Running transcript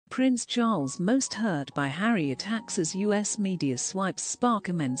Prince Charles most hurt by Harry attacks as US media swipes spark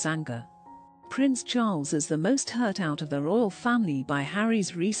immense anger. Prince Charles is the most hurt out of the royal family by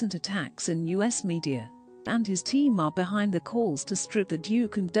Harry's recent attacks in US media, and his team are behind the calls to strip the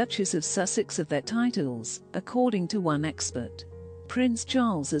Duke and Duchess of Sussex of their titles, according to one expert. Prince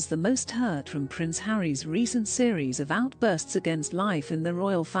Charles is the most hurt from Prince Harry's recent series of outbursts against life in the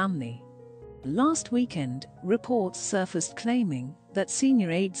royal family. Last weekend, reports surfaced claiming that senior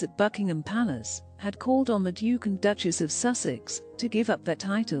aides at Buckingham Palace had called on the Duke and Duchess of Sussex to give up their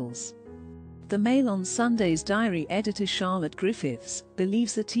titles. The Mail on Sunday's diary editor Charlotte Griffiths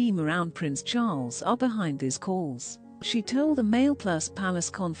believes the team around Prince Charles are behind these calls. She told the MailPlus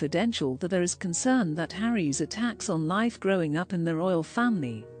Palace Confidential that there is concern that Harry's attacks on life growing up in the royal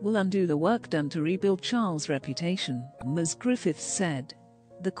family will undo the work done to rebuild Charles' reputation. Ms. Griffiths said,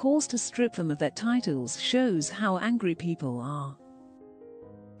 "The calls to strip them of their titles shows how angry people are.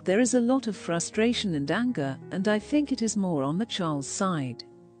 There is a lot of frustration and anger, and I think it is more on the Charles side."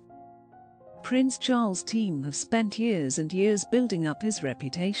 Prince Charles' team have spent years and years building up his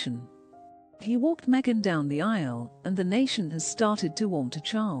reputation. He walked Meghan down the aisle, and the nation has started to warm to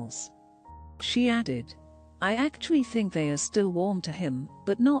Charles. She added, "I actually think they are still warm to him,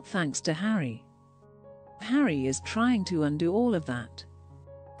 but not thanks to Harry. Harry is trying to undo all of that.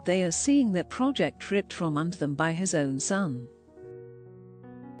 They are seeing their project ripped from under them by his own son."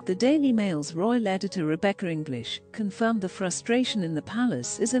 The Daily Mail's royal editor Rebecca English confirmed the frustration in the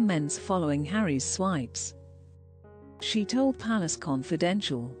palace is immense following Harry's swipes. She told Palace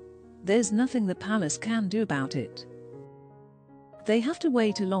Confidential, "There's nothing the palace can do about it. They have to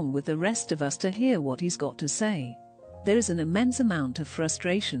wait along with the rest of us to hear what he's got to say. There is an immense amount of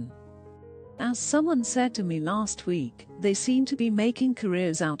frustration. As someone said to me last week, they seem to be making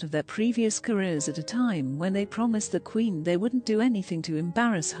careers out of their previous careers at a time when they promised the Queen they wouldn't do anything to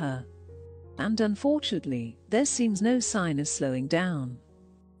embarrass her. And unfortunately, there seems no sign of slowing down."